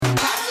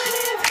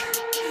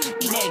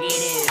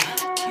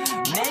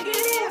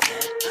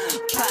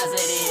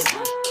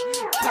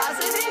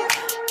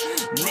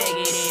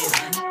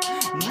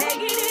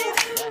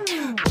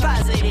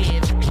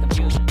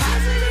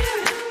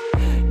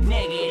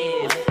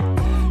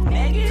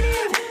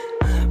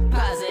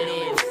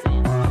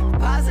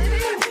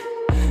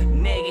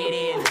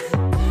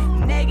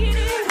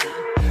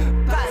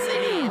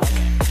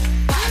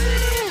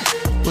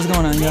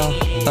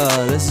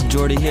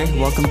Jordy here.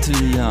 Welcome to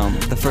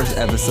the first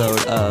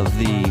episode of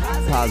the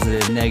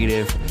Positive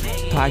Negative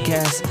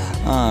podcast.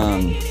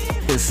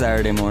 It's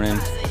Saturday morning,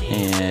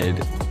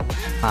 and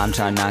I'm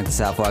trying to knock this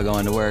out before I go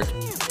into work.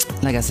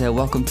 Like I said,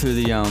 welcome to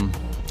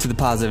the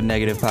Positive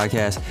Negative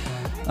podcast.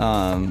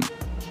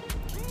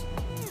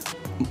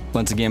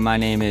 Once again, my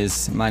name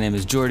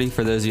is Jordy.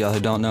 For those of y'all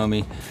who don't know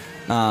me,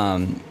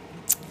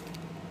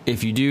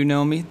 if you do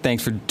know me,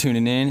 thanks for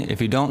tuning in. If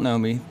you don't know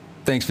me,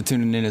 thanks for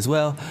tuning in as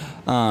well.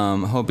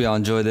 Hope y'all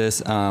enjoy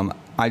this.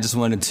 I just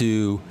wanted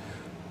to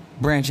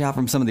branch out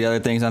from some of the other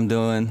things I'm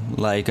doing,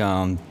 like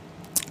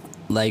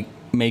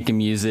making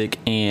music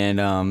and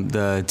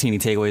the Teeny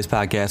Takeaways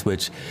podcast,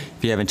 which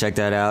if you haven't checked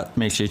that out,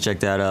 make sure you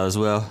check that out as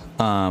well.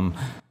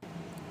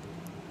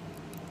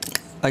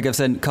 Like I've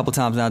said a couple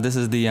times now, this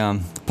is the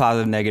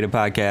Positive Negative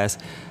podcast.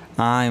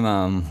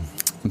 I'm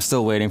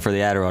still waiting for the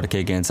Adderall to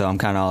kick in, so I'm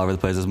kind of all over the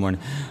place this morning.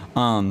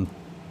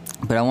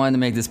 But I wanted to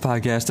make this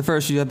podcast, the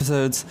first few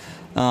episodes.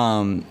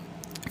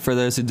 For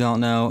those who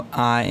don't know,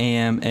 I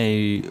am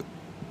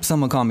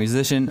someone called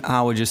musician.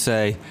 I would just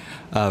say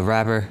a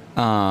rapper,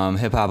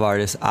 hip hop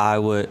artist.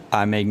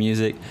 I make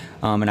music,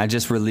 and I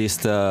just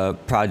released a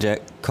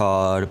project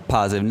called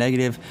Posi+ive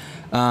Negat-ve.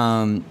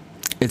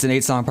 It's an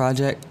 8-song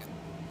project.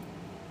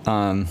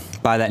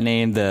 By that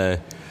name, the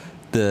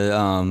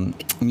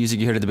music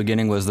you heard at the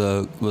beginning was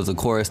the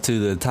chorus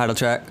to the title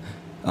track.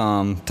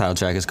 Title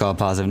track is called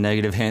Posi+ive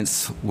Negat-ve,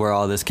 hence where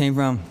all this came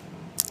from.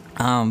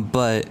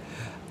 But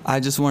I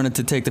just wanted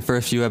to take the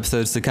first few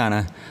episodes to kind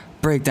of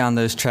break down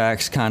those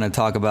tracks, kind of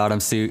talk about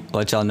them,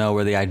 let y'all know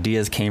where the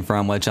ideas came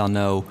from, let y'all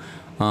know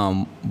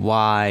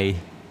why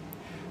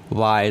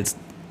it's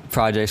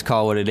project's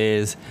called what it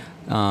is,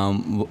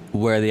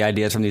 where the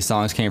ideas from these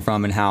songs came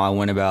from, and how I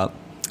went about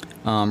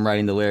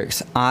writing the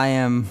lyrics. Let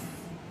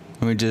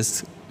me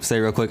just say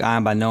real quick, I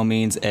am by no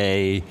means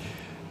a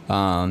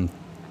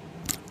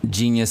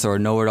genius or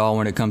know-it-all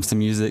when it comes to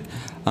music.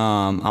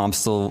 I'm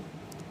still,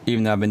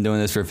 even though I've been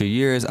doing this for a few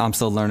years, I'm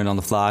still learning on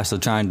the fly, so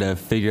trying to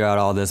figure out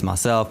all this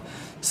myself.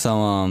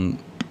 So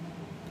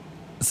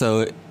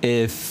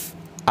if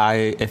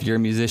you're a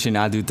musician,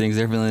 I do things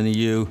differently than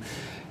you,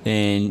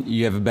 and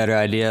you have a better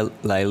idea,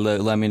 like,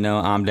 look, let me know.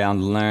 I'm down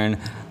to learn.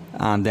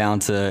 I'm down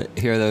to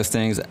hear those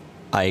things.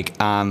 Like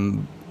I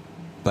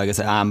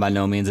said, I'm by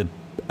no means a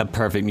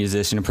perfect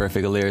musician, a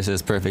perfect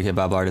lyricist, perfect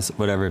hip-hop artist,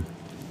 whatever.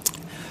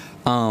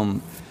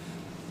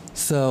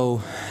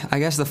 So I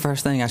guess the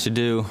first thing I should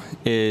do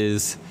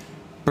is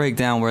break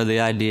down where the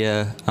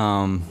idea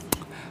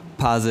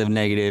Posi+ive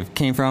Negat-ve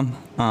came from.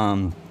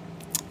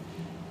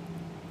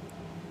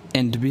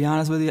 And to be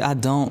honest with you, I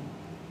don't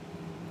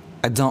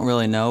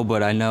really know,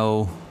 but I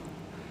know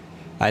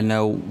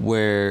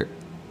where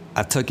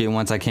I took it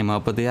once I came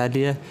up with the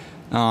idea.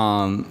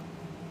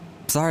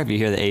 Sorry if you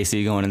hear the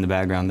AC going in the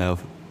background, though,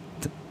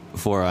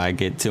 before I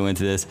get too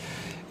into this.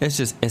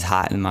 It's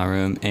hot in my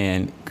room,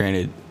 and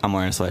granted, I'm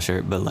wearing a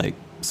sweatshirt, but like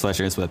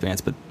sweatshirt and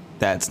sweatpants, but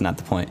that's not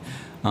the point.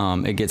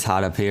 It gets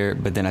hot up here,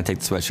 but then I take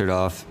the sweatshirt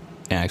off,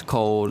 and it's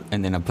cold,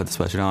 and then I put the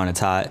sweatshirt on, it's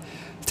hot.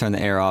 I turn the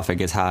air off, it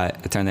gets hot.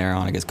 I turn the air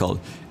on, it gets cold.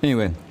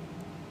 Anyway,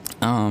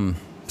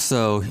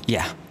 so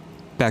yeah,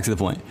 back to the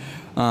point.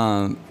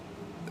 I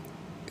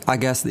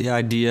guess the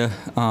idea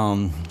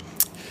for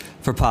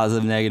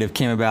Posi+ive Negat-ve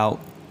came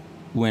about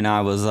when I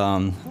was,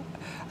 I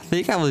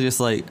think I was just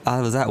like,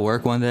 I was at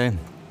work one day,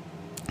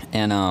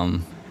 and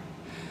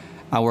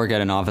I work at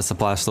an office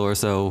supply store,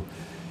 so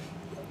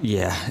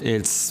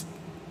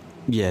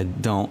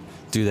don't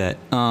do that.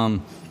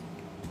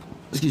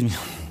 Excuse me.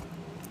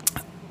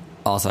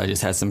 Also, I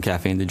just had some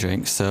caffeine to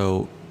drink,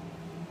 so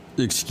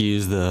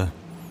excuse the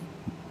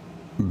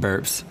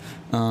burps.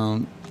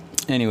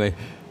 Anyway,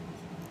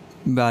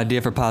 the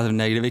idea for Posi+ive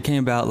Negat-ve, it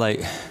came about,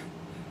 like,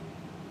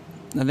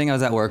 I think I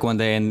was at work one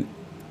day, and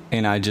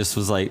I just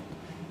was like,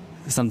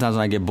 sometimes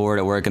when I get bored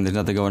at work and there's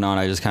nothing going on,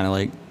 I just kind of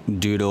like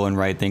doodle and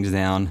write things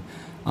down.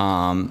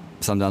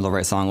 Sometimes I'll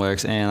write song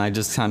lyrics, and I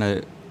just kind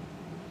of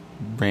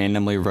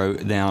randomly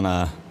wrote down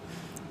a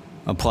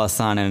plus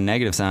sign and a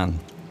negative sign,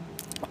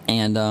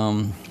 and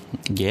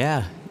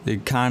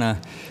it kind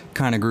of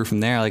grew from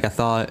there. Like I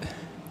thought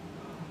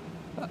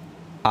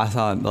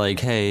like,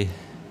 hey,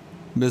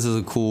 this is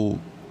a cool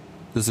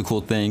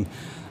thing.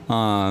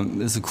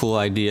 This is a cool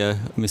idea.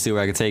 Let me see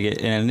where I can take it.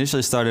 And it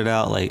initially started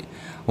out like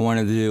I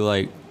wanted to do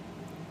like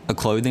a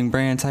clothing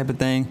brand type of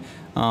thing,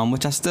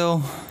 which I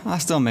still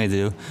may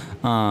do.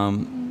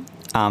 I'm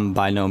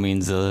by no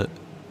means I'm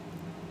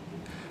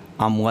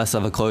less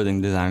of a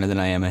clothing designer than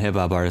I am a hip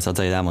hop artist. I'll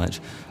tell you that much.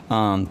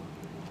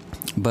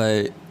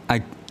 But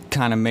I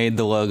kind of made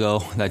the logo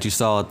that you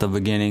saw at the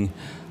beginning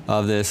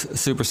of this.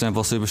 Super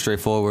simple, super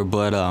straightforward,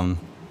 but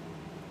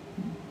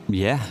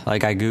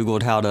like I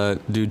Googled how to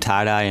do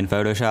tie-dye in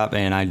Photoshop,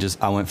 and I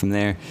went from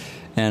there.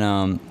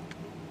 And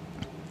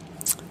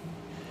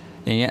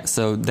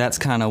so that's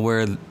kind of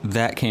where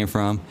that came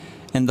from.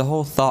 And the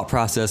whole thought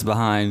process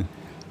behind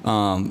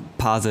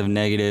Posi+ive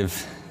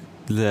Negat-ve,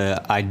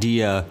 the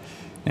idea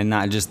and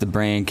not just the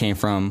brand, came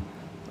from,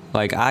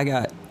 like, I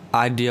got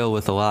I deal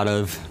with a lot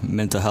of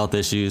mental health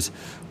issues,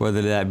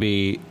 whether that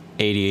be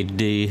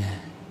ADHD,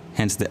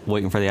 hence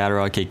waiting for the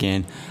Adderall to kick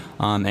in,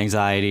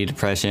 anxiety,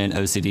 depression,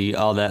 OCD,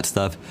 all that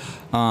stuff.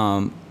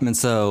 And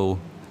so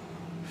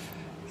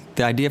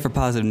the idea for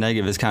positive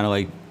negative is kind of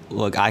like,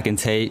 look, I can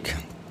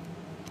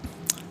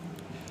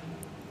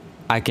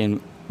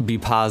be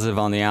positive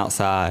on the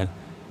outside,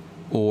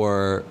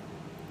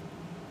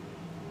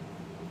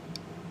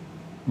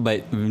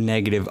 but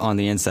negative on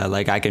the inside.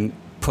 Like, I can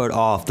put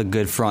off the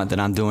good front that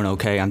I'm doing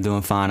okay, I'm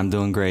doing fine, I'm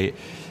doing great,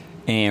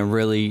 and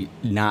really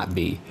not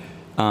be.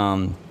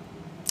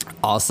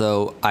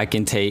 Also, I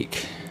can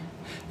take,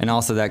 and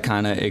also that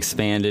kind of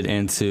expanded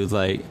into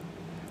like,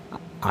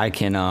 I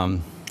can,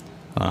 I'm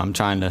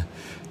trying to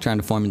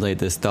formulate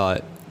this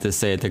thought to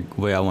say it the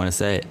way I want to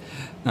say it.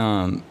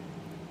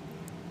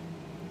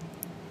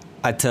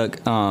 I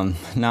took,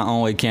 not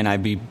only can I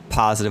be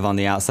positive on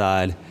the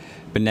outside,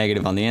 but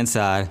negative on the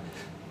inside.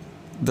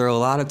 There are a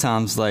lot of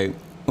times, like,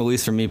 at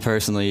least for me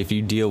personally, if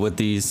you deal with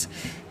these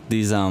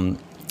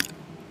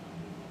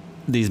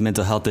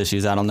mental health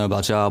issues, I don't know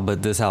about y'all,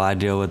 but this is how I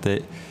deal with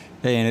it.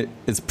 And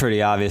it's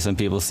pretty obvious when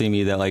people see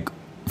me that, like,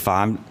 if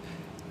I'm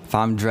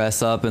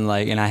dressed up and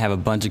I have a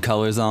bunch of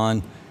colors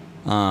on,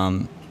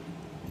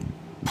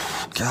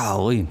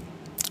 golly,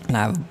 and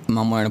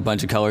I'm wearing a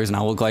bunch of colors and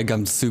I look like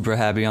I'm super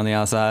happy on the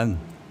outside,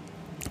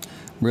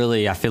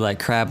 really I feel like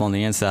crap on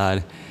the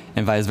inside,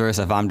 and vice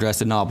versa. If I'm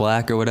dressed in all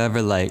black or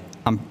whatever, like,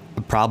 I'm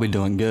probably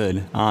doing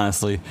good,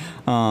 honestly.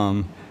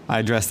 I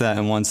addressed that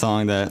in one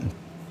song that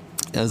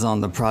is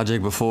on the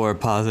project before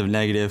Positive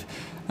Negative.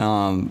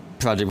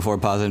 Project before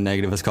Positive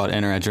Negative is called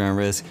Enter at Your Own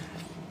Risk.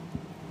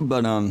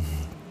 But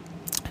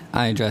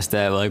I addressed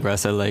that, like, where I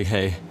said, like,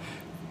 hey,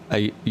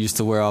 I used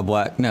to wear all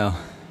black. No,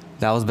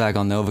 that was back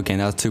on Novocaine.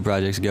 That was 2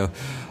 projects ago.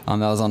 That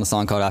was on a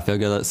song called I Feel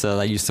Good. So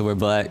I used to wear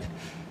black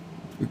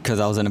because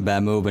I was in a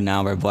bad mood, but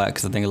now I wear black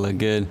because I think it looked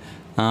good.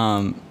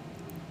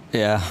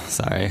 Yeah,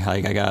 sorry.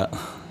 Like,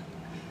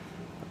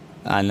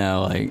 I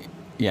know, like,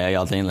 yeah,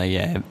 y'all think, like,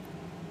 yeah,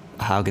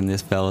 how can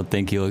this fella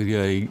think he looks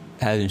good? He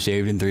hasn't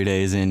shaved in 3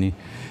 days and he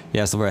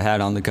has to wear a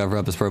hat on to cover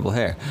up his purple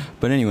hair.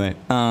 But anyway,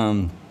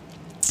 but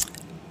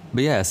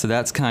yeah, so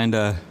it's kind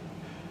of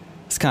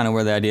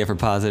where the idea for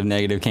positive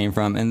negative came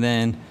from. And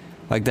then,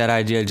 like, that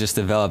idea just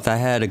developed. I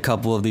had a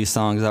couple of these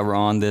songs that were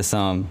on this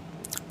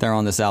they're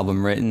on this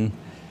album written,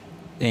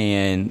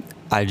 and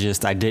I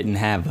didn't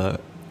have a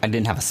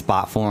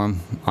spot for them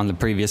on the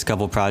previous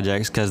couple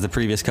projects, because the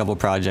previous couple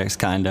projects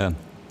kind of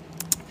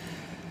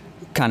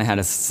had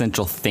a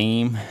central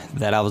theme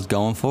that I was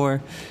going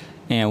for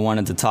and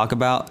wanted to talk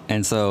about.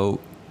 And so,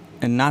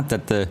 and not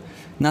that the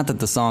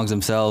songs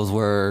themselves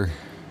were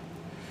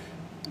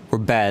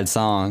bad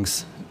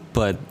songs,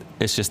 but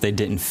it's just they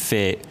didn't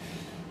fit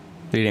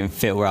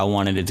where I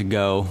wanted it to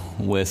go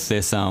with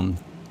this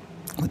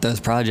with those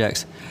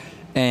projects.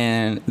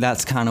 And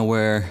that's kind of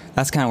where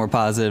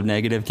Positive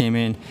Negative came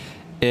in.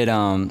 It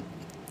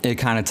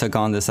kind of took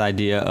on this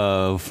idea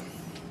of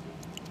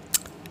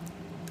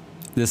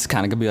this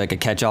kind of could be like a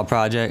catch-all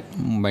project,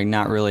 like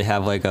not really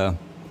have like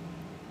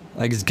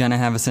it's gonna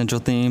have a central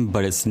theme,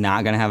 but it's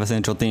not gonna have a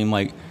central theme.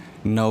 Like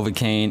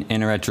Novocaine,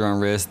 Enter at Your Own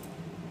Risk,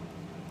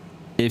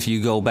 if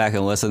you go back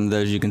and listen to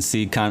those, you can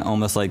see kind of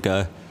almost like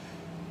a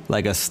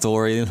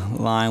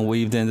storyline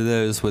weaved into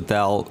those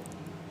without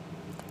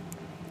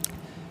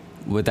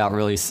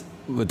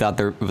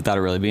it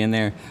really being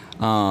there.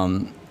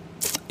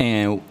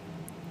 And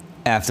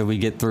after we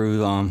get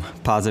through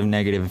Positive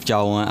Negative, if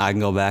y'all want, I can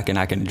go back and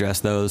I can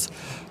address those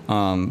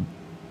 2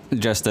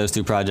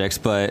 projects.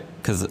 But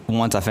because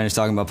once I finish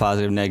talking about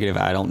Positive Negative,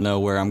 I don't know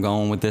where I'm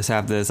going with this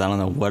after this. I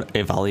don't know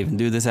if I'll even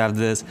do this after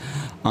this.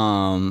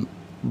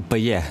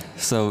 But yeah,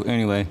 so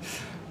anyway,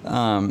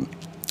 so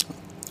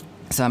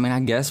I mean, I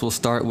guess we'll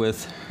start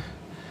with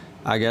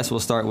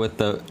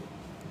the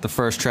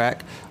first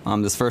track.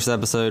 This first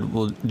episode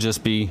will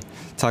just be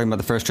talking about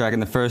the first track,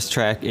 and the first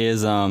track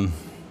is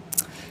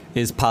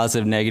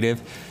Positive Negative.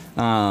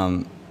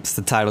 It's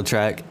the title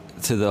track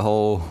to the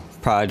whole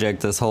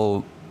project, this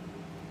whole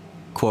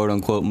quote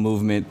unquote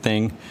movement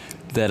thing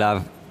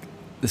that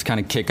this kind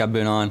of kick I've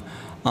been on.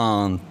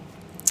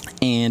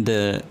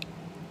 And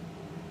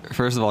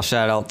first of all,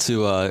 shout out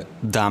to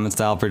Diamond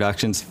Style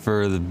Productions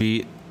for the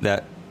beat.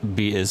 That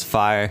beat is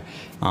fire.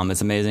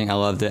 It's amazing. I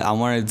loved it. I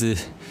wanted to,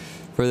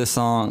 for this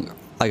song,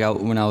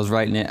 when I was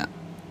writing it,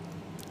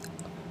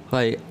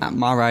 like,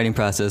 my writing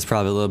process is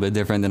probably a little bit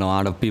different than a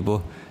lot of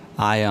people.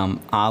 I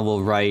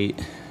will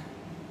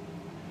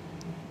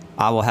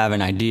have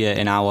an idea,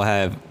 and I will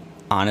have,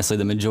 honestly,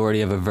 the majority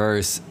of a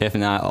verse, if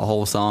not a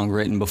whole song,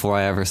 written before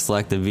I ever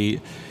select the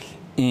beat.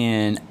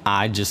 And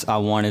I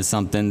wanted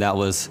something that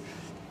was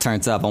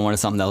turned up. I wanted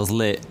something that was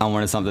lit. I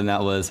wanted something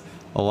that was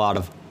a lot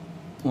of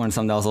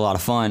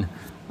fun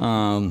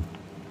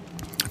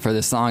for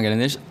this song.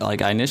 And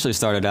I initially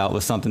started out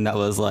with something that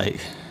was like,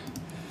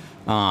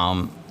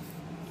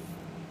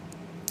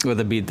 with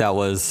a beat that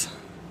was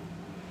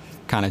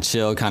kind of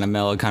chill, kind of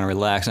mellow, kind of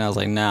relaxed. And I was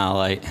like, nah,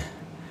 like,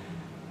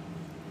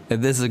 if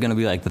this is gonna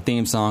be like the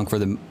theme song for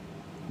the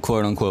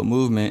quote unquote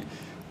movement,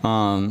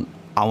 I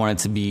want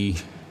it to be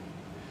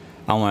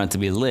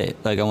lit.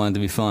 Like, I want it to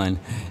be fun.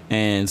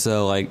 And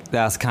so, like,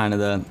 that's kind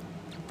of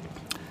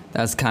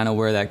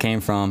where that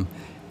came from.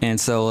 And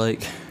so,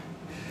 like,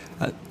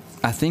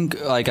 I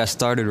think, like, I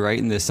started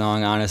writing this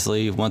song,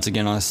 honestly, once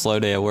again on a slow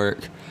day at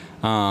work.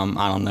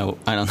 I don't know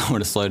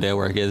what a slow day at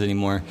work is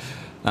anymore.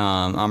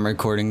 I'm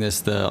recording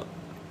this the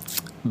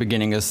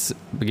beginning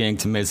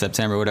to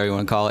mid-September, whatever you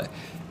want to call it.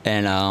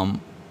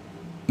 And,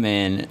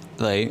 man,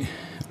 like,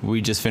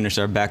 we just finished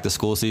our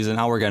back-to-school season.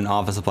 I work at an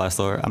office supply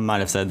store. I might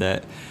have said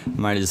that. I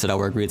might have just said I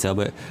work retail,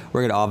 but I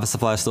work at an office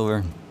supply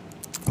store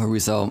where we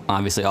sell,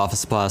 obviously, office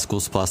supplies, school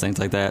supplies, things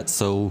like that.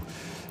 So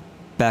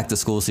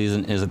back-to-school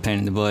season is a pain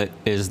in the butt.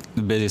 It's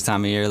the busiest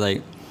time of year.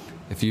 Like,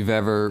 if you've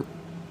ever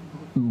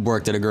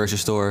worked at a grocery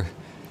store,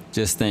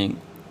 just think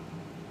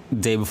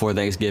day before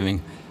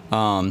Thanksgiving.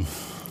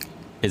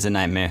 It's a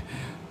nightmare.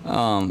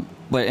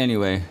 But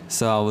anyway,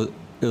 so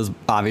it was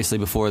obviously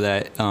before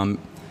that.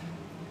 And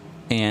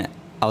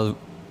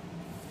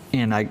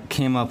I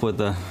came up with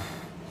let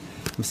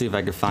me see if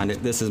I can find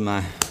it. This is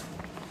my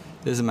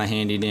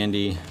handy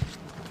dandy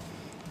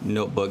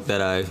notebook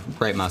that I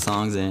write my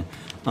songs in.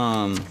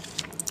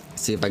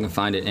 See if I can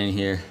find it in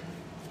here.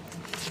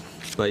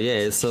 But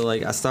yeah, so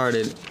like I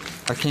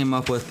came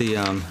up with the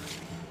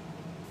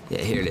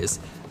yeah, here it is.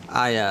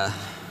 I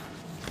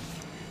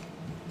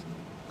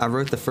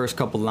wrote the first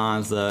couple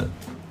lines that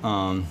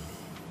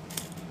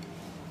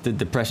the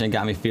depression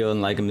got me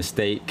feeling like a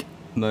mistake.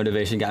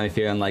 Motivation got me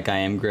feeling like I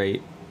am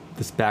great.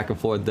 This back and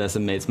forth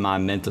decimates my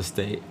mental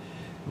state.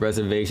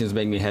 Reservations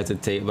make me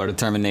hesitate, but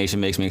determination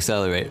makes me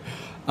accelerate.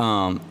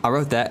 I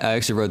wrote that. I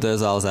actually wrote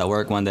those while I was at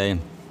work one day.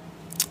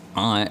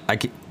 I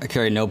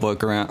carry a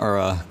notebook around, or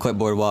a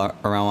clipboard around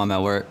while I'm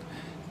at work,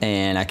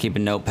 and I keep a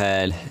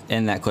notepad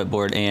in that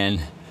clipboard, and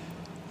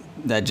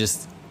that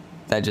just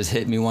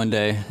hit me one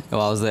day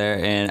while I was there,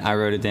 and I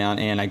wrote it down,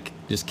 and I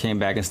just came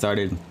back and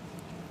started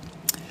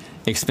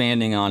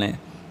expanding on it.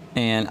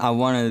 And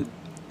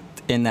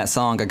in that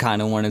song, I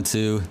kind of wanted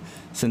to,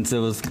 since it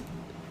was,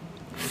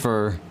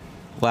 for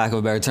lack of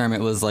a better term,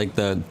 it was like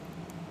the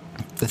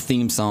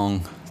theme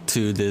song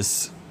to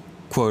this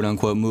quote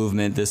unquote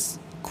movement, this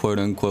quote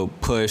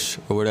unquote push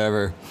or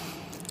whatever,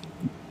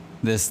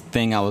 this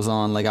thing I was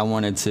on. Like, I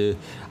wanted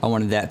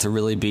that to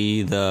really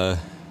be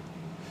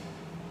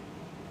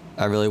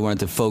I really wanted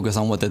to focus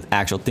on what the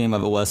actual theme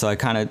of it was. So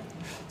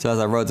as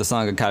I wrote the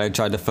song, I kind of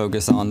tried to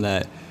focus on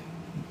that.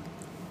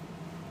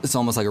 It's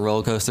almost like a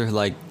roller coaster,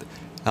 like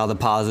how the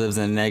positives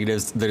and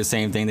negatives, they're the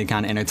same thing, they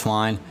kind of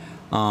intertwine.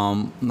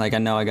 Like, I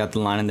know I got the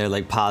line in there,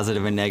 like,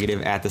 positive and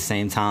negative at the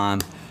same time,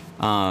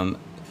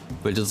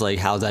 but just like,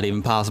 how's that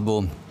even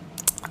possible?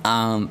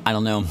 I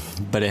don't know,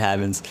 but it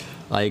happens.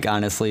 Like,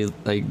 honestly,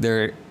 like,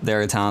 there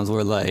are times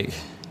where, like,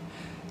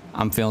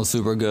 I'm feeling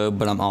super good,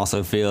 but I'm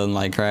also feeling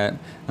like crap.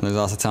 And there's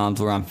also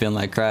times where I'm feeling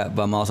like crap,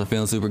 but I'm also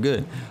feeling super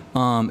good.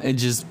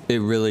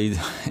 It really,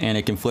 and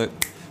it can flip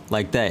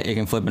like that. It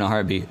can flip in a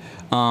heartbeat.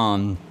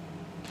 So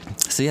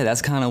yeah,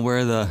 that's kind of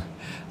where the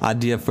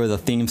idea for the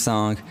theme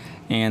song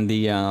and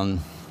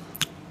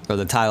or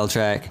the title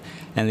track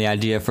and the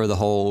idea for the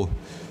whole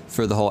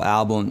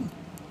album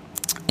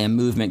and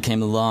movement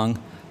came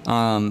along.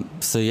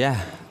 So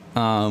yeah,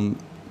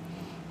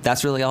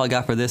 that's really all I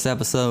got for this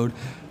episode.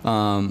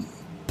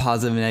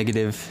 Positive and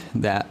negative,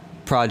 that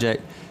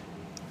project.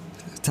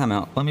 Time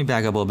out. Let me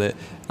back up a little bit.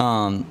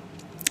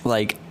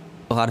 Like,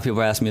 a lot of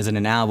people ask me, is it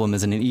an album?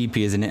 Is it an EP?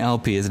 Is it an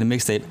LP? Is it a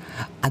mixtape?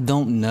 I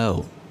don't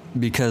know,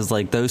 because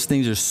like those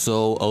things are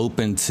so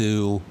open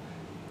to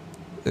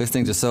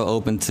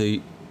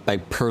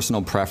like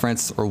personal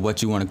preference or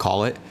what you want to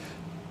call it.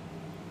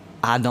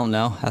 I don't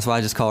know. That's why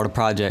I just call it a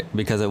project,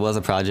 because it was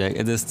a project.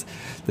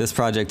 This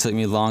project took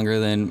me longer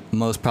than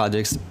most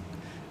projects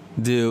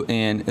do,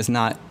 and it's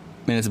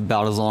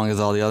about as long as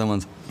all the other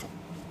ones.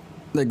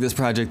 Like, this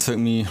project took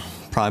me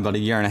probably about a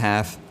year and a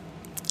half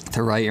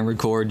to write and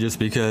record, just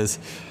because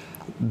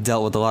I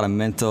dealt with a lot of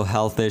mental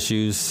health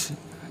issues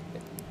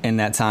in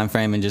that time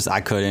frame, and just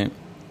I couldn't.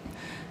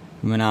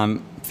 When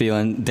I'm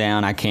feeling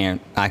down, I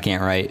can't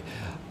write.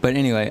 But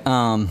anyway,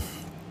 but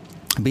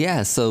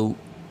yeah, so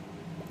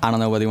I don't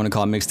know whether you want to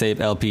call it mixtape,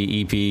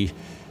 LP, EP,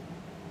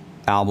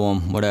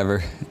 album,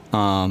 whatever.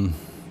 I'm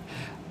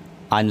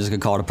just gonna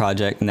call it a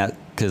project, and that,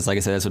 because like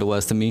I said, that's what it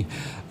was to me.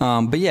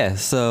 But yeah,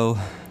 so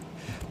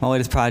my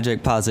latest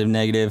project, Positive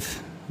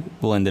Negative,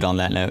 we'll end it on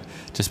that note,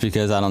 just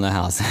because I don't know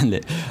how else to end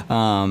it.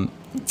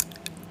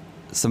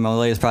 So my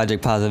latest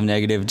project, Positive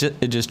Negative,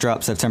 it just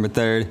dropped September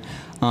 3rd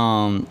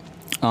on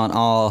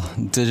all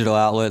digital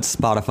outlets,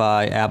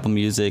 Spotify, Apple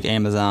Music,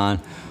 Amazon,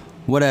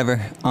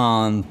 whatever.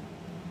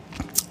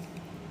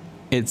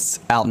 It's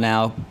out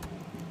now.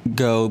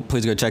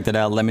 Please go check that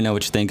out. Let me know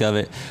what you think of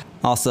it.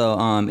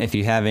 Also, if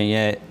you haven't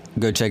yet,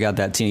 go check out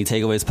that Teeny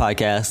Takeaways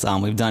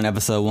podcast. We've done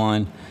episode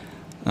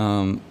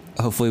 1.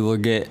 Hopefully we'll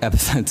get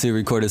episode 2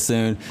 recorded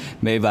soon.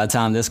 Maybe by the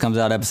time this comes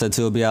out, episode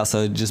 2 will be out,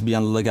 so just be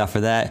on the lookout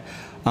for that.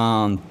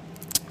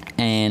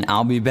 And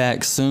I'll be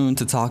back soon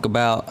to talk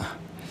about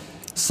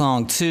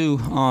song 2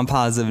 on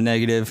Positive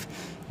Negative,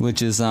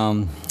 which is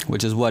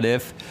What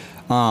If.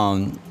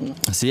 So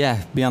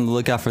yeah, be on the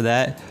lookout for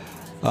that.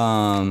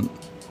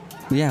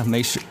 Yeah,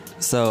 make sure.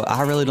 So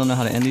I really don't know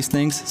how to end these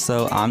things,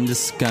 so I'm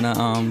just gonna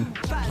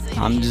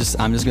I'm just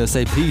gonna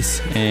say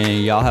peace,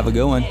 and y'all have a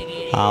good one.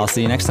 I'll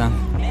see you next time.